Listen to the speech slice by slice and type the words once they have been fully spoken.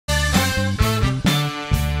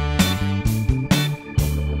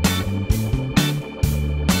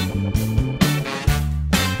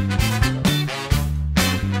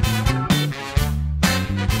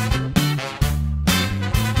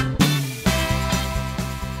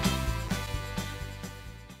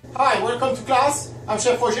Hi, welcome to class. I'm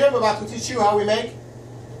Chef Roger. I'm about to teach you how we make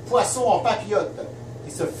poisson en papillote.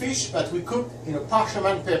 It's a fish that we cook in a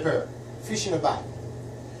parchment paper, fish in a bag.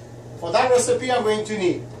 For that recipe, I'm going to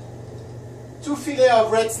need 2 fillets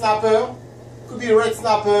of red snapper. Could be red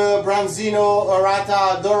snapper, branzino,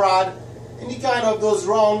 orata, dorade. Any kind of those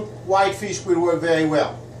round white fish will work very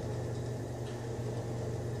well.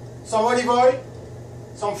 Some olive oil,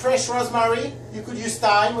 some fresh rosemary. You could use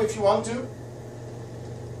thyme if you want to.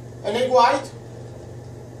 An egg white,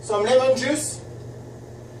 some lemon juice,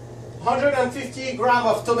 150 grams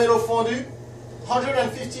of tomato fondue,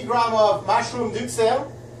 150 grams of mushroom duxelles,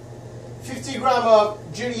 50 grams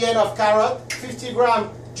of julienne of carrot, 50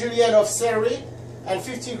 grams julienne of celery, and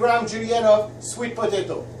 50 grams julienne of sweet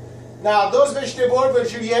potato. Now those vegetables, the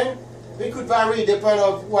julienne, they could vary depending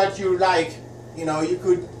on what you like. You know, you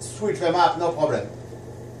could switch them up, no problem.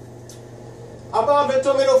 About the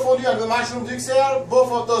tomato fondue and the mushroom duxelles, both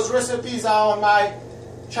of those recipes are on my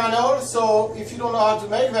channel, so if you don't know how to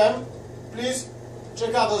make them, please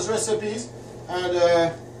check out those recipes and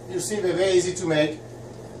you'll see they're very easy to make.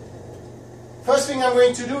 First thing I'm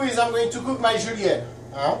going to do is I'm going to cook my julienne.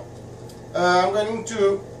 I'm going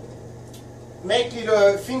to make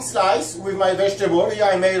little thin slice with my vegetable. Here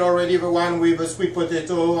I made already the one with the sweet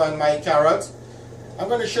potato and my carrots. I'm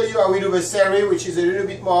going to show you how we do the celery, which is a little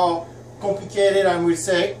bit more complicated, I will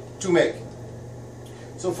say, to make.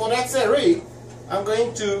 So for that celery, I'm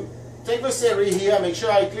going to take the celery here, make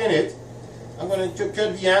sure I clean it. I'm going to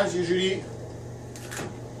cut the ends usually.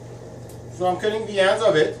 So I'm cutting the ends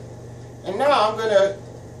of it. And now I'm going to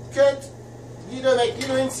cut, make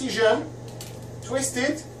little incision, twist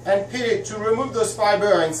it, and peel it to remove those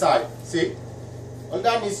fibers inside. See? All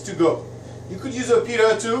that needs to go. You could use a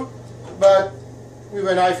peeler too, but with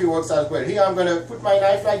a knife it works as well. Here I'm going to put my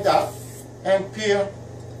knife like that and peel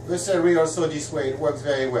the celery also this way. It works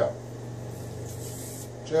very well.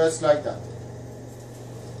 Just like that.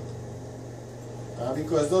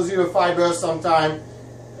 Because those little fibers sometimes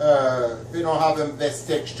they don't have the best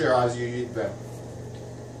texture as you eat them.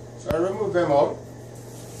 So I remove them all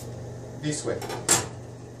this way.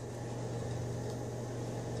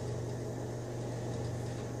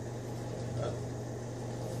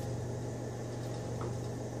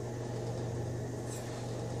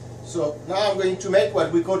 So now I'm going to make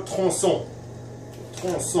what we call tronçon.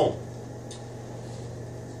 Tronçon.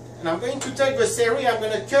 And I'm going to take the celery, I'm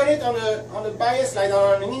going to cut it on a bias, like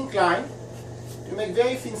on an incline, to make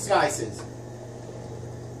very thin slices.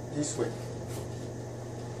 This way.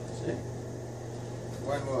 See?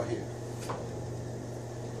 One more here.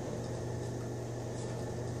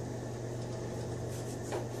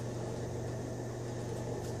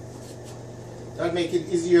 That'll make it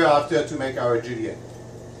easier after to make our julienne.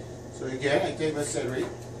 So again, I take the celery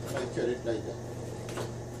and I cut it like that.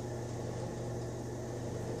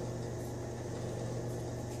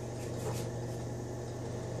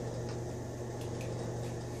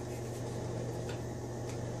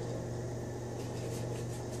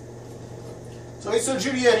 So it's a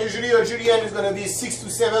julienne. Usually a julienne is going to be 6 to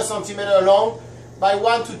 7 centimeters long by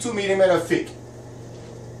 1 to 2 millimeters thick.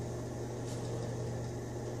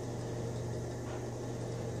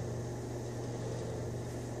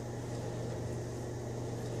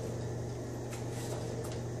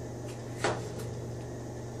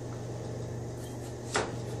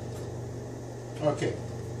 Okay,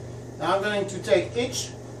 now I'm going to take each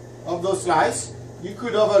of those slices. You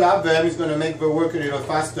could overlap them, it's going to make the work a little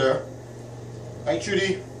faster.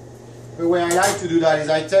 Actually, the way I like to do that is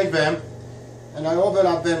I take them and I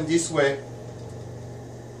overlap them this way.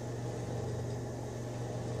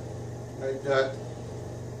 Like that.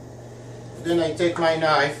 Then I take my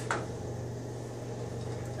knife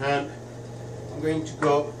and I'm going to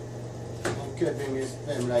go and cut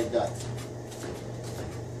them like that.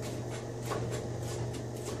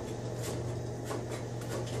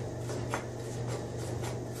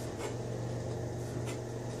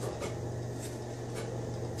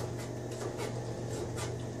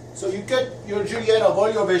 So you cut your julienne of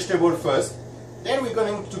all your vegetables first, then we're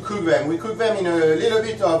going to cook them. We cook them in a little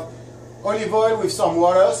bit of olive oil with some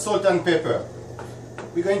water, salt and pepper.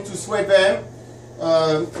 We're going to sweat them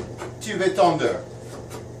till they're tender.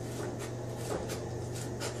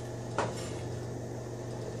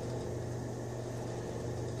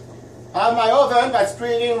 I have my oven that's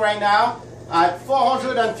preheating right now at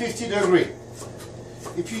 450 degrees.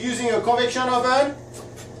 If you're using a convection oven,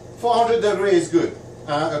 400 degrees is good.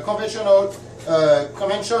 A conventional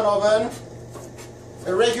convention oven,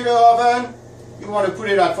 a regular oven, you want to put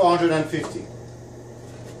it at 450.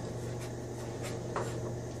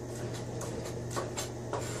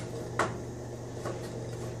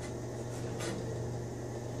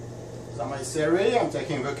 my celery, I'm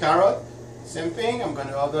taking the carrot, same thing, I'm going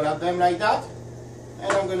to overlap them like that,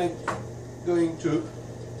 and I'm going to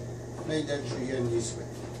make that julienne this way.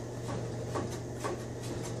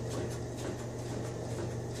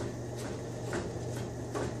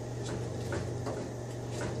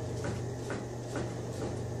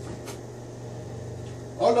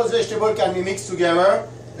 All those vegetables can be mixed together,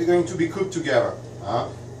 they're going to be cooked together.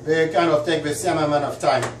 They kind of take the same amount of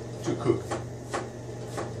time to cook.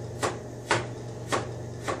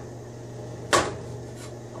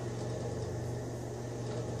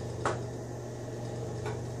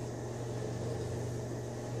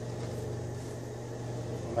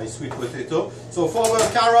 My sweet potato. So for the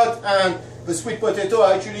carrot and the sweet potato,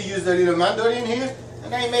 I actually use a little mandolin here,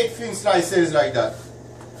 and I make thin slices like that.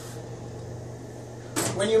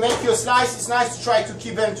 When you make your slice, it's nice to try to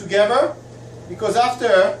keep them together, because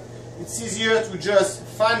after it's easier to just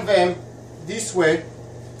fan them this way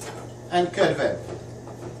and cut them.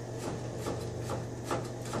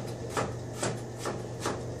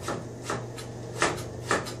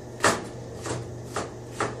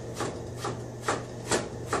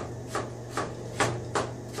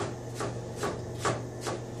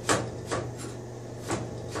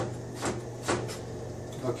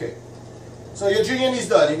 Okay, so your julienne is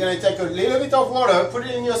done. You're going to take a little bit of water, put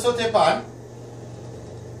it in your saute pan.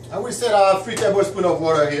 I will set a 3 tablespoons of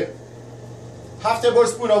water here. Half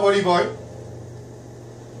tablespoon of olive oil.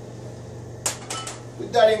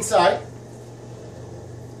 Put that inside.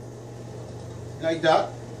 Like that.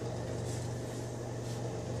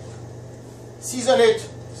 Season it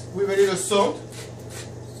with a little salt.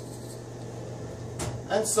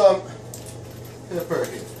 And some pepper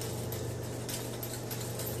here.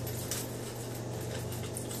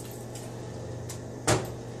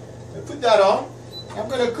 Put that on. I'm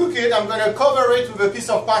going to cook it. I'm going to cover it with a piece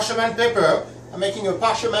of parchment paper. I'm making a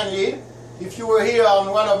parchment lid. If you were here on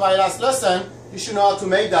one of my last lessons, you should know how to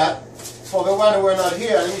make that. For the one who were not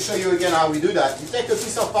here, let me show you again how we do that. You take a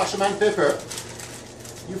piece of parchment paper,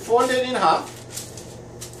 you fold it in half,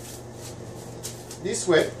 this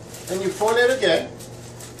way, then you fold it again,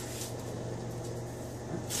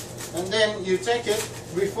 and then you take it,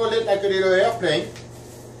 refold it like a little airplane,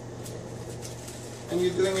 and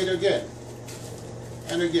you're doing it again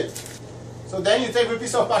and again. So then you take a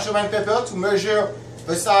piece of parchment paper to measure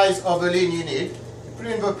the size of the lid you need. You put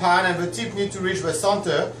it in the pan, and the tip needs to reach the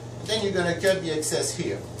center. Then you're going to cut the excess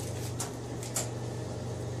here.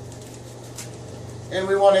 And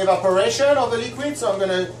we want evaporation of the liquid, so I'm going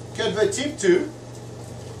to cut the tip too.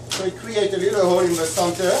 So it creates a little hole in the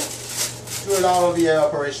center to allow the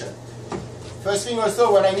evaporation. First thing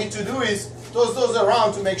also, what I need to do is toss those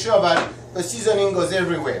around to make sure that the seasoning goes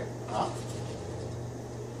everywhere.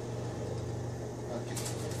 Okay.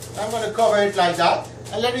 I'm going to cover it like that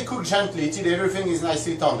and let it cook gently till everything is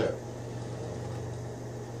nicely tender.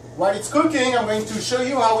 While it's cooking, I'm going to show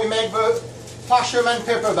you how we make the parchment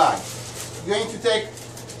paper bag. You're going to take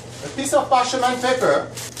a piece of parchment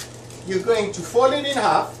paper, you're going to fold it in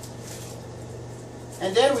half,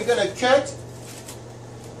 and then we're going to cut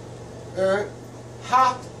a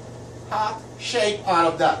heart shape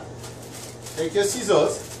out of that. Take your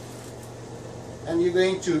scissors, and you're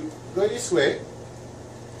going to go this way.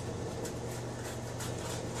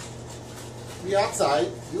 The outside,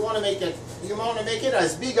 you want to make it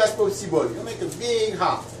as big as possible. You make a big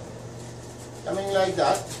heart. Coming like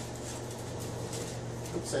that.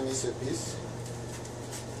 Oops, I missed a piece.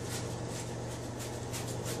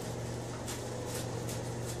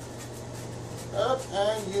 Up,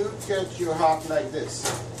 and you cut your heart like this.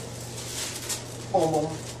 Boom,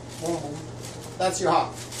 boom, boom, boom. That's your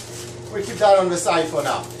heart. We'll keep that on the side for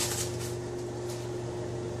now.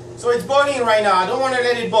 So it's boiling right now. I don't want to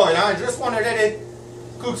let it boil. I just want to let it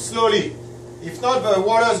cook slowly. If not, the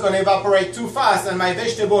water is going to evaporate too fast and my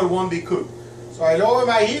vegetable won't be cooked. So I lower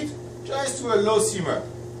my heat just to a low simmer.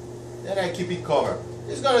 Then I keep it covered.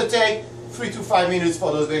 It's going to take 3 to 5 minutes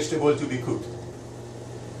for those vegetables to be cooked.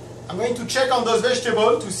 I'm going to check on those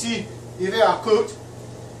vegetables to see if they are cooked.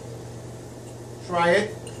 Try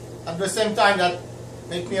it. At the same time, that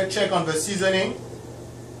make me a check on the seasoning.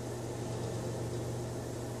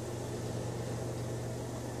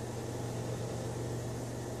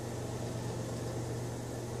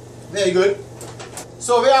 Very good.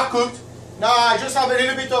 So they are cooked. Now I just have a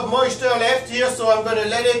little bit of moisture left here, so I'm going to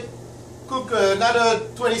let it cook another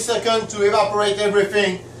 20 seconds to evaporate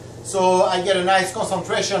everything, so I get a nice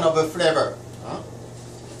concentration of the flavor.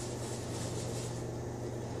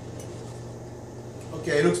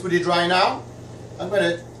 Okay, it looks pretty dry now. I'm going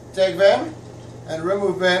to take them and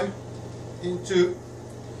remove them into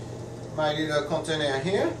my little container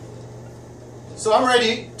here. So I'm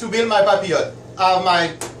ready to build my papillote. I have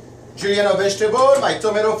my julienne of vegetable, my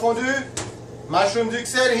tomato fondue, mushroom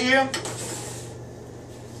duxelles here.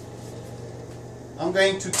 I'm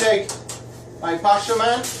going to take my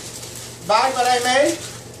parchment bag that I made,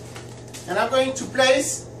 and I'm going to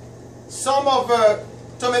place some of the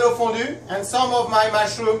tomato fondue and some of my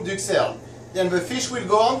mushroom duxelles. Then the fish will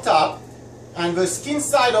go on top, and the skin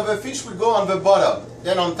side of the fish will go on the bottom.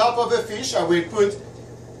 Then on top of the fish I will put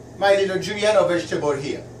my little julienne of vegetable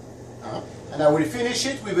here. And I will finish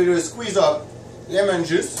it with a little squeeze of lemon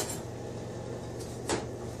juice.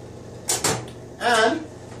 And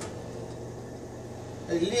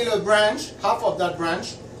a little branch, half of that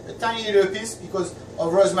branch, a tiny little piece because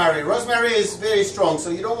of rosemary. Rosemary is very strong, so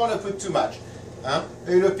you don't want to put too much. A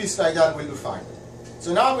little piece like that will do fine.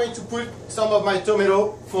 So now I'm going to put some of my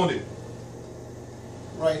tomato fondue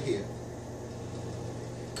right here.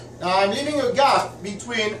 Now I'm leaving a gap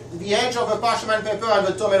between the edge of the parchment paper and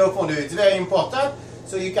the tomato fondue. It's very important,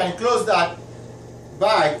 so you can close that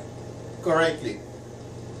bag correctly.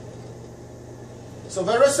 So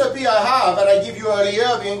the recipe I have that I give you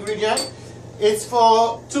earlier, the ingredient, it's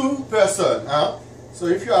for 2 persons. So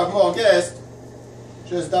if you have more guests,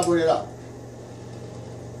 just double it up.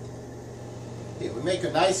 Here, we make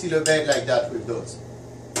a nice little bed like that with those.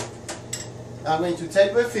 Now I'm going to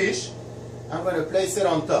take the fish, I'm going to place it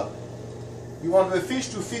on top. You want the fish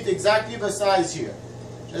to fit exactly the size here,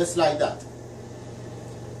 just like that.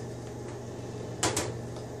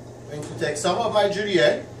 I'm going to take some of my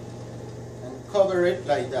julienne and cover it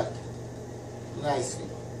like that, nicely.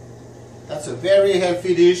 That's a very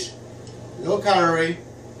healthy dish, low calorie,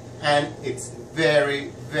 and it's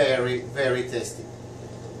very, very, very tasty.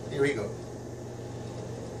 Here we go.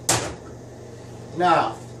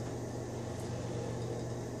 Now,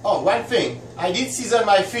 oh, one thing, I did season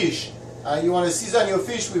my fish. You want to season your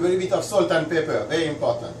fish with a little bit of salt and pepper, very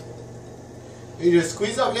important. A little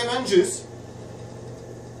squeeze of lemon juice.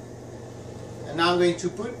 And now I'm going to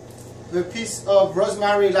put the piece of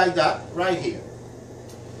rosemary like that, right here.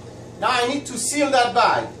 Now I need to seal that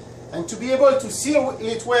bag. And to be able to seal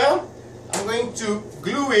it well, I'm going to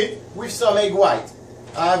glue it with some egg white.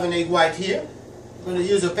 I have an egg white here. I'm going to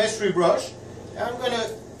use a pastry brush. And I'm going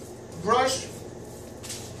to brush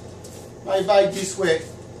my bag this way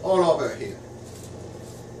all over here.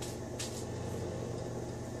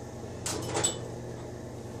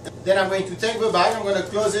 Then I'm going to take the bag, I'm going to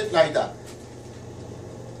close it like that.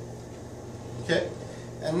 Okay?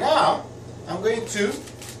 And now I'm going to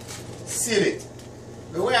seal it.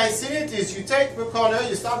 The way I seal it is you take the corner,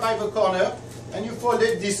 you start by the corner, and you fold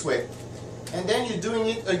it this way. And then you're doing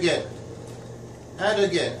it again. And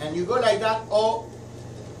again. And you go like that all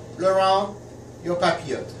around your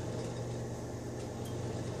papillote.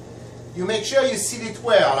 You make sure you seal it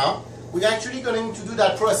well. Huh? We're actually going to do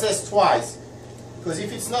that process twice. Because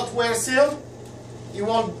if it's not well sealed, it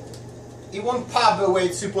won't pop the way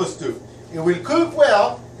it's supposed to. It will cook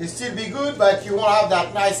well, it'll still be good, but you won't have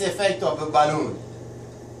that nice effect of a balloon.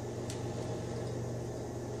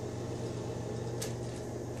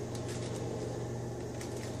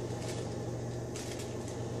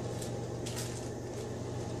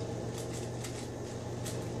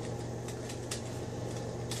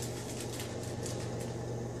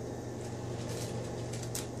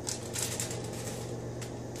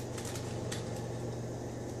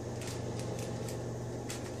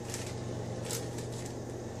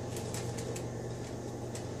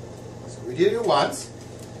 We did it once.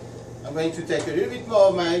 I'm going to take a little bit more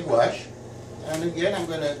of my egg wash, and again I'm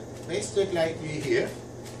going to paste it lightly here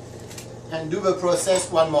and do the process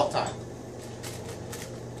one more time.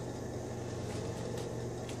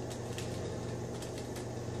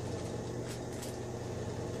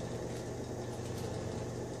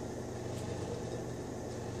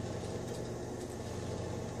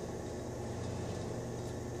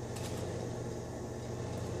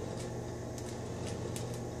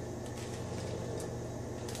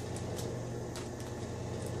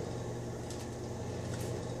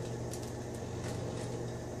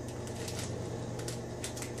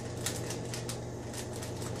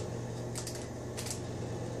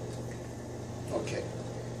 Okay.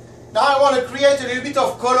 Now I want to create a little bit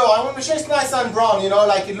of color. I want to make sure it's nice and brown, you know,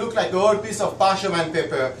 like it looks like a whole piece of parchment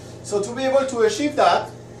paper. So to be able to achieve that,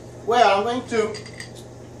 well, I'm going to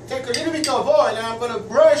take a little bit of oil and I'm going to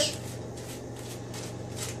brush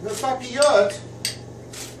the papillote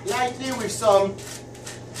lightly with some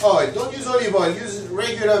oil. Don't use olive oil, use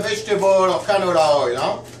regular vegetable or canola oil.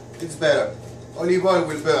 Huh? It's better. Olive oil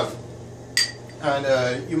will burn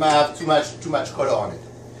and you might have too much color on it.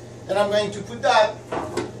 Then I'm going to put that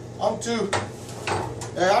onto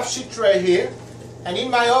a half sheet tray here, and in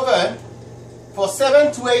my oven for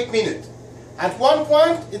 7 to 8 minutes. At one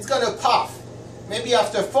point, it's going to puff. Maybe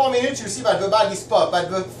after 4 minutes, you see that the bag is popped, but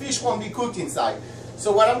the fish won't be cooked inside.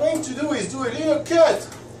 So what I'm going to do is do a little cut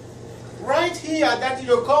right here at that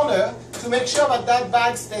little corner to make sure that that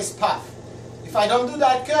bag stays puffed. If I don't do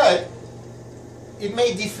that cut, it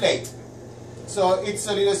may deflate. So it's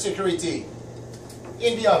a little security.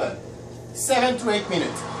 In the oven, 7 to 8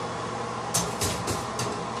 minutes.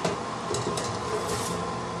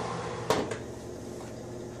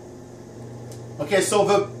 Okay, so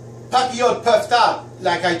the papillote puffed out,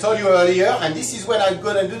 like I told you earlier, and this is when I'm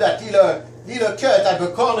going to do that little cut at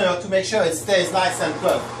the corner to make sure it stays nice and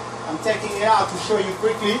puffed. I'm taking it out to show you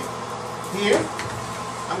quickly. Here,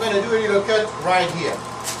 I'm going to do a little cut right here.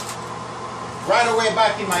 Right away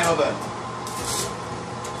back in my oven.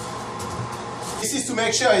 This is to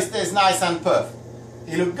make sure it stays nice and puffed.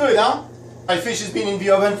 It looks good, huh? My fish has been in the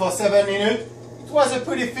oven for 7 minutes. It was a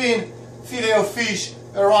pretty thin fillet of fish,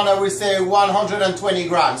 around I would say 120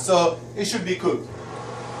 grams, so it should be cooked.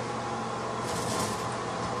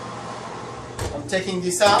 I'm taking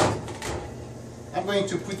this out. I'm going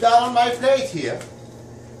to put that on my plate here,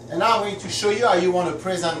 and now I'm going to show you how you want to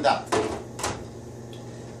present that.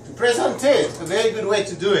 To present it, a very good way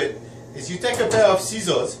to do it is you take a pair of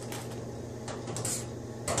scissors,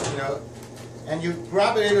 you know, and you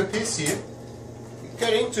grab a little piece here, you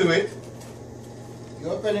cut into it, you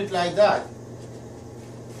open it like that.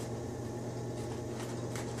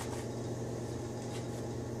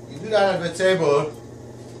 You do that at the table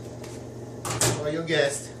for your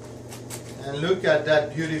guest, and look at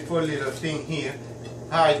that beautiful little thing here,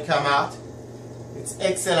 how it come out. It's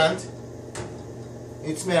excellent.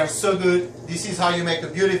 It smells so good. This is how you make a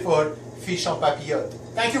beautiful fish en papillote.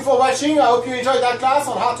 Thank you for watching. I hope you enjoyed that class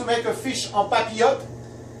on how to make a fish en papillote.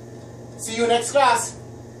 See you next class.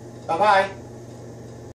 Bye bye.